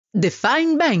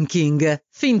Define Banking,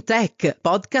 Fintech,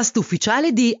 podcast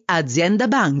ufficiale di Azienda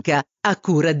Banca, a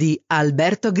cura di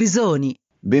Alberto Grisoni.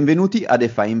 Benvenuti a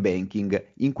Define Banking.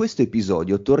 In questo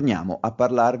episodio torniamo a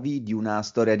parlarvi di una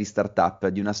storia di startup,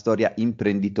 di una storia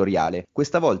imprenditoriale.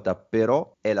 Questa volta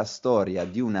però è la storia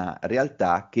di una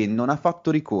realtà che non ha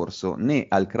fatto ricorso né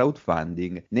al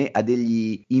crowdfunding né a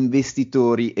degli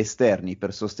investitori esterni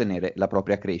per sostenere la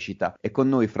propria crescita. È con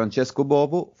noi Francesco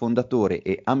Bovo, fondatore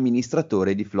e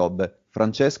amministratore di Flob.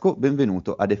 Francesco,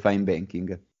 benvenuto a Define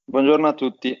Banking. Buongiorno a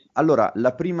tutti. Allora,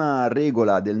 la prima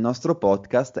regola del nostro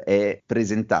podcast è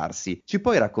presentarsi. Ci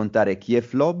puoi raccontare chi è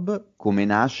Flob, come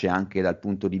nasce anche dal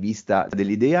punto di vista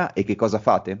dell'idea e che cosa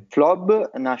fate?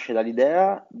 Flob nasce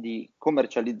dall'idea di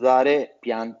commercializzare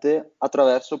piante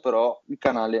attraverso però il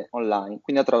canale online,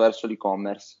 quindi attraverso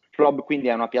l'e-commerce. Flob quindi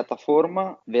è una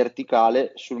piattaforma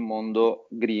verticale sul mondo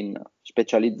green,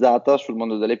 specializzata sul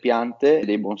mondo delle piante e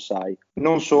dei bonsai.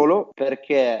 Non solo,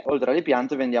 perché oltre alle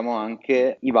piante vendiamo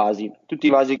anche i vasi. Tutti i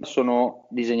vasi sono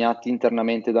disegnati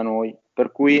internamente da noi,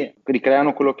 per cui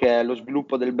ricreano quello che è lo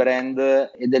sviluppo del brand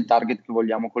e del target che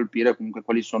vogliamo colpire, comunque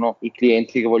quali sono i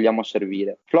clienti che vogliamo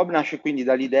servire. Flob nasce quindi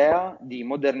dall'idea di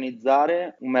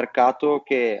modernizzare un mercato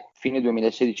che fine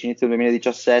 2016, inizio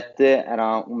 2017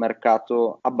 era un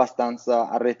mercato abbastanza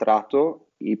arretrato.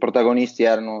 I protagonisti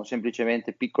erano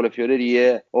semplicemente piccole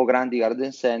fiorerie o grandi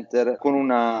garden center con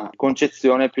una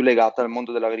concezione più legata al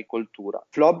mondo dell'agricoltura.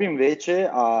 Flob invece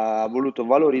ha voluto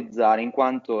valorizzare, in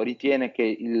quanto ritiene che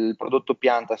il prodotto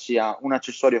pianta sia un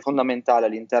accessorio fondamentale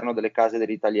all'interno delle case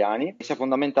degli italiani e sia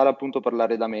fondamentale appunto per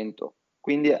l'arredamento.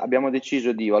 Quindi abbiamo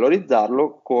deciso di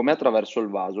valorizzarlo come attraverso il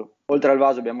vaso. Oltre al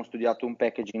vaso abbiamo studiato un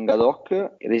packaging ad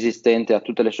hoc resistente a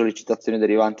tutte le sollecitazioni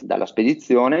derivanti dalla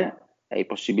spedizione e ai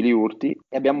possibili urti,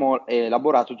 e abbiamo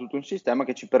elaborato tutto un sistema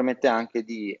che ci permette anche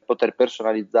di poter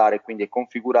personalizzare, quindi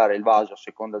configurare il vaso a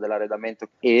seconda dell'arredamento,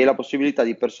 e la possibilità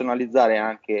di personalizzare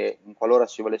anche, qualora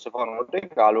si volesse fare un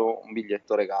regalo, un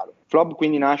biglietto regalo. Flob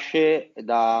quindi nasce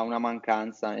da una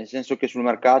mancanza, nel senso che sul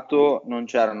mercato non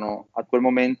c'erano a quel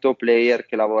momento player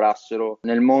che lavorassero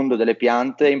nel mondo delle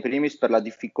piante, in primis per la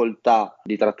difficoltà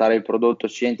di trattare il prodotto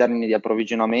sia in termini di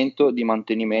approvvigionamento, di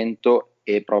mantenimento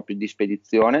e proprio di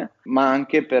spedizione, ma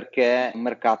anche perché il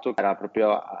mercato era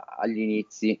proprio agli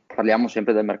inizi. Parliamo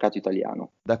sempre del mercato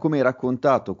italiano. Da come hai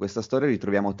raccontato questa storia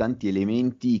ritroviamo tanti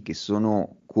elementi che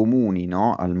sono comuni,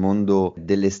 no? Al mondo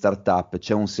delle startup.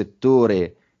 C'è un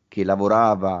settore che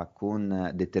lavorava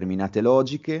con determinate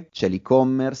logiche, c'è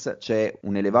l'e-commerce, c'è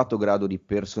un elevato grado di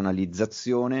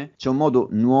personalizzazione, c'è un modo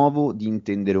nuovo di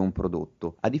intendere un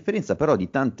prodotto. A differenza però di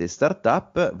tante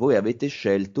startup, voi avete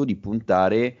scelto di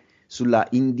puntare sulla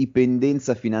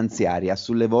indipendenza finanziaria,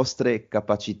 sulle vostre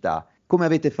capacità. Come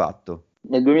avete fatto?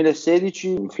 Nel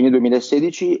 2016, fine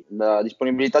 2016, la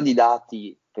disponibilità di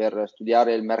dati per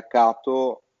studiare il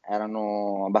mercato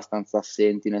erano abbastanza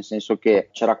assenti, nel senso che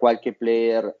c'era qualche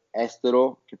player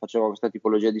estero che faceva questa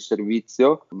tipologia di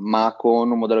servizio, ma con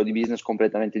un modello di business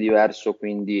completamente diverso,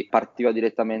 quindi partiva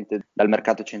direttamente dal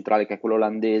mercato centrale, che è quello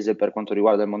olandese per quanto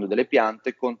riguarda il mondo delle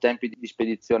piante, con tempi di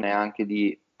spedizione anche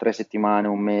di 3 settimane,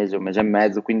 un mese e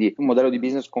mezzo, quindi un modello di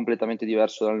business completamente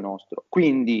diverso dal nostro.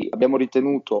 Quindi ho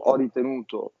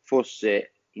ritenuto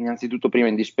fosse innanzitutto prima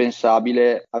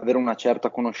indispensabile avere una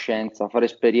certa conoscenza, fare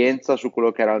esperienza su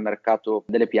quello che era il mercato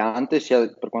delle piante,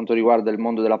 sia per quanto riguarda il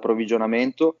mondo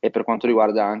dell'approvvigionamento e per quanto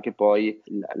riguarda anche poi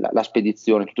la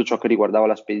spedizione, tutto ciò che riguardava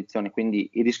la spedizione. Quindi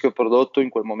il rischio prodotto in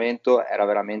quel momento era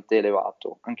veramente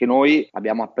elevato. Anche noi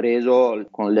abbiamo appreso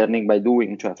con learning by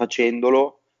doing, cioè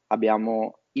facendolo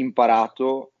abbiamo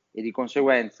imparato, e di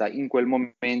conseguenza in quel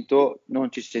momento non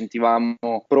ci sentivamo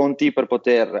pronti per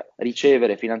poter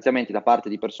ricevere finanziamenti da parte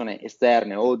di persone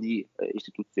esterne o di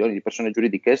istituzioni, di persone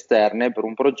giuridiche esterne per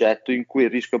un progetto in cui il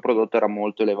rischio prodotto era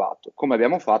molto elevato. Come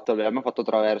abbiamo fatto? Abbiamo fatto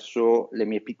attraverso le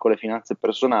mie piccole finanze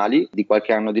personali di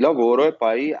qualche anno di lavoro, e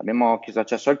poi abbiamo chiesto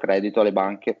accesso al credito alle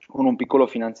banche con un piccolo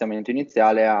finanziamento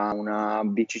iniziale a una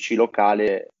BCC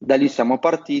locale. Da lì siamo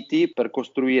partiti per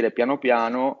costruire piano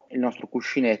piano il nostro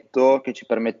cuscinetto che ci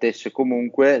permettesse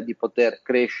comunque di poter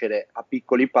crescere a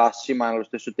piccoli passi, ma allo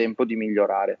stesso tempo di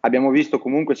migliorare. Abbiamo visto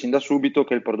comunque sin da subito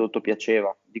che il prodotto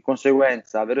piaceva, di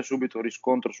conseguenza avere subito un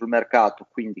riscontro sul mercato,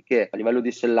 quindi che a livello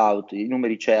di sell out i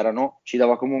numeri c'erano, ci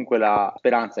dava comunque la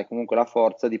speranza e comunque la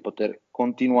forza di poter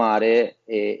continuare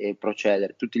e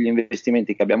procedere. Tutti gli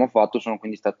investimenti che abbiamo fatto sono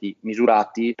quindi stati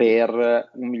misurati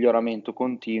per un miglioramento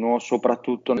continuo,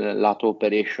 soprattutto nel lato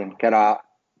operation, che era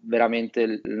veramente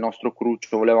il nostro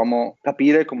cruccio. Volevamo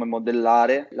capire come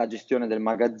modellare la gestione del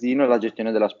magazzino e la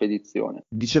gestione della spedizione.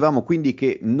 Dicevamo quindi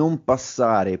che non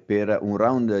passare per un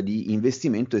round di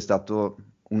investimento è stato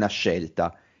una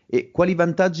scelta, E quali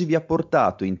vantaggi vi ha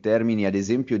portato in termini, ad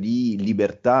esempio, di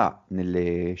libertà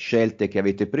nelle scelte che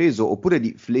avete preso, oppure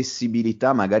di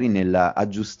flessibilità magari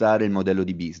nell'aggiustare il modello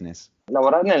di business?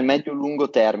 Lavorare nel medio-lungo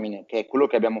termine, che è quello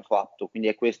che abbiamo fatto, quindi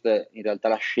è questa in realtà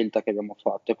la scelta che abbiamo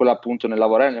fatto, è quella appunto nel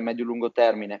lavorare nel medio-lungo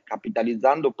termine,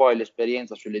 capitalizzando poi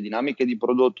l'esperienza sulle dinamiche di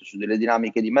prodotto, sulle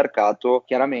dinamiche di mercato,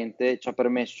 chiaramente ci ha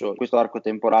permesso questo arco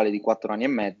temporale di 4 anni e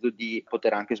mezzo di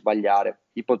poter anche sbagliare,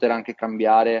 di poter anche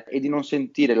cambiare e di non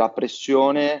sentire la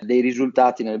pressione dei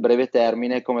risultati nel breve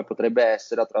termine come potrebbe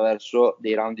essere attraverso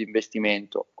dei round di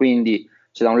investimento. Quindi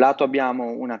se da un lato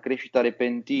abbiamo una crescita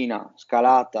repentina,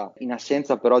 scalata, in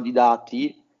assenza però di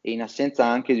dati e in assenza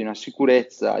anche di una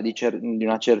sicurezza, di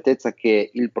una certezza che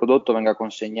il prodotto venga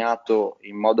consegnato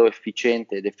in modo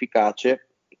efficiente ed efficace,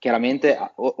 chiaramente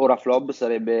ora Flob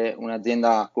sarebbe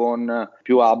un'azienda con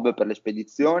più hub per le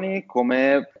spedizioni,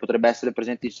 come potrebbe essere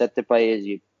presente in 7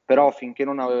 paesi. Però finché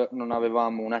non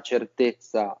avevamo una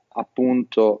certezza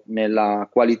appunto nella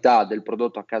qualità del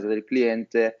prodotto a casa del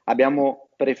cliente, abbiamo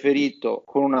preferito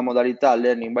con una modalità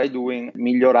learning by doing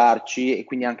migliorarci e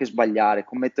quindi anche sbagliare,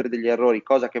 commettere degli errori,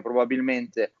 cosa che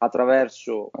probabilmente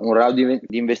attraverso un round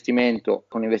di investimento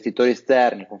con investitori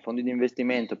esterni, con fondi di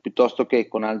investimento, piuttosto che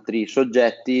con altri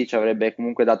soggetti, ci avrebbe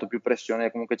comunque dato più pressione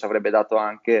e comunque ci avrebbe dato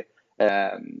anche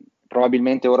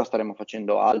probabilmente ora staremo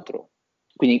facendo altro.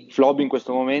 Quindi Flob in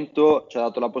questo momento ci ha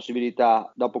dato la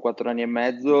possibilità, dopo 4 anni e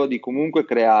mezzo, di comunque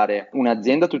creare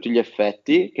un'azienda a tutti gli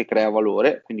effetti che crea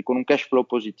valore, quindi con un cash flow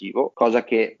positivo, cosa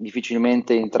che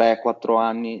difficilmente in 3-4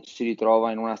 anni si ritrova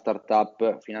in una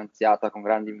startup finanziata con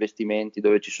grandi investimenti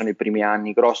dove ci sono i primi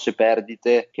anni, grosse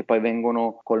perdite che poi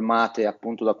vengono colmate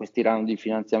appunto da questi round di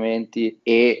finanziamenti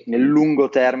e nel lungo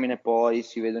termine poi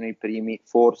si vedono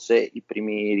forse i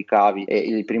primi ricavi e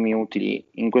i primi utili.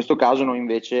 In questo caso noi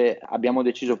invece abbiamo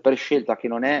deciso per scelta, che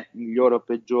non è migliore o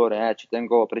peggiore, ci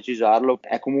tengo a precisarlo,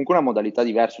 è comunque una modalità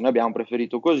diversa. Noi abbiamo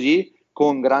preferito così,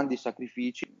 con grandi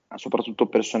sacrifici, soprattutto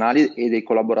personali e dei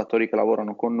collaboratori che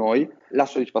lavorano con noi. La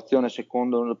soddisfazione,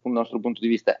 secondo il nostro punto di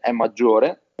vista, è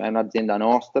maggiore, è un'azienda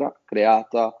nostra,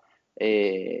 creata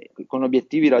e con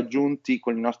obiettivi raggiunti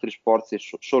con i nostri sforzi e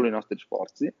solo i nostri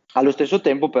sforzi. Allo stesso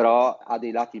tempo però ha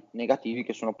dei lati negativi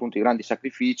che sono appunto i grandi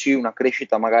sacrifici, una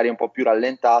crescita magari un po' più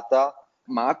rallentata,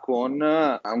 ma con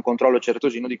un controllo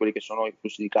certosino di quelli che sono i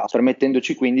flussi di cassa,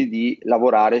 permettendoci quindi di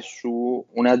lavorare su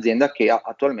un'azienda che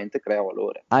attualmente crea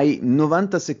valore. Hai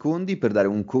 90 secondi per dare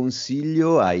un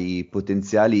consiglio ai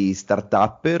potenziali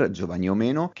start-upper, giovani o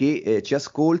meno, che ci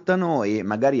ascoltano e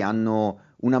magari hanno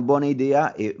una buona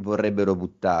idea e vorrebbero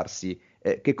buttarsi.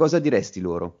 Che cosa diresti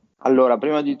loro? Allora,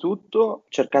 prima di tutto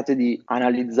cercate di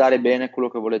analizzare bene quello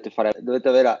che volete fare, dovete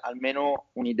avere almeno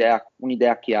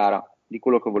un'idea chiara di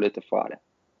quello che volete fare.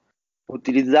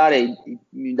 Utilizzare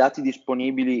i dati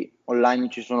disponibili online,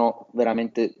 ci sono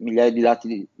veramente migliaia di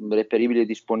dati reperibili e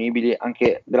disponibili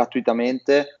anche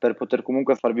gratuitamente per poter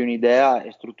comunque farvi un'idea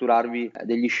e strutturarvi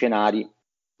degli scenari.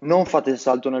 Non fate il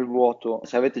salto nel vuoto,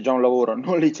 se avete già un lavoro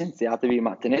non licenziatevi,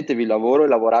 ma tenetevi il lavoro e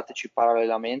lavorateci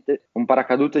parallelamente, un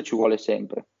paracadute ci vuole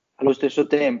sempre. Allo stesso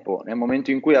tempo, nel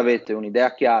momento in cui avete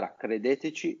un'idea chiara,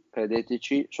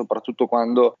 credeteci, soprattutto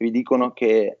quando vi dicono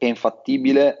che è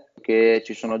infattibile, che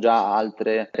ci sono già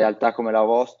altre realtà come la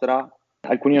vostra.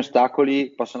 Alcuni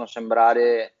ostacoli possono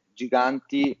sembrare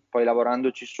giganti, poi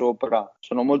lavorandoci sopra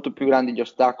sono molto più grandi gli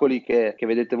ostacoli che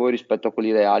vedete voi rispetto a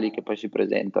quelli reali che poi si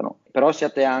presentano. Però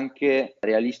siate anche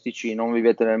realistici, non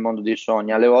vivete nel mondo dei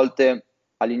sogni. Alle volte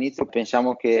all'inizio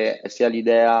pensiamo che sia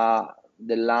l'idea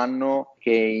dell'anno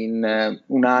che in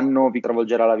un anno vi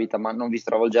travolgerà la vita, ma non vi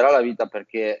stravolgerà la vita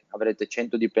perché avrete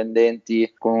 100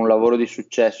 dipendenti con un lavoro di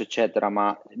successo, eccetera,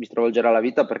 ma vi stravolgerà la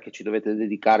vita perché ci dovete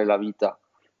dedicare la vita.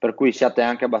 Per cui siate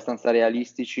anche abbastanza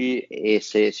realistici e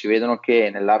se si vedono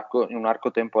che in un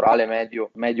arco temporale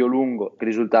medio-lungo i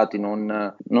risultati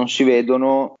non si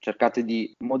vedono, cercate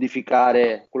di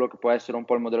modificare quello che può essere un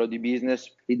po' il modello di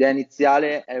business. L'idea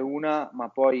iniziale è una, ma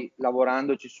poi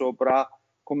lavorandoci sopra,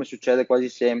 come succede quasi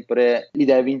sempre,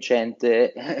 l'idea è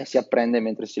vincente e si apprende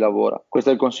mentre si lavora. Questo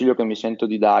è il consiglio che mi sento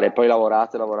di dare. Poi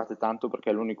lavorate tanto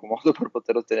perché è l'unico modo per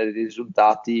poter ottenere dei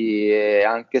risultati e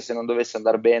anche se non dovesse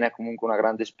andare bene è comunque una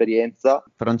grande esperienza.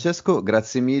 Francesco,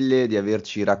 grazie mille di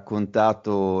averci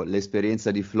raccontato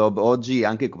l'esperienza di Flob oggi,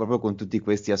 anche proprio con tutti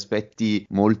questi aspetti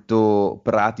molto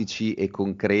pratici e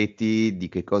concreti di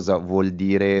che cosa vuol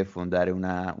dire fondare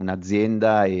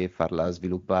un'azienda e farla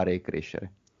sviluppare e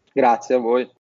crescere. Grazie a voi.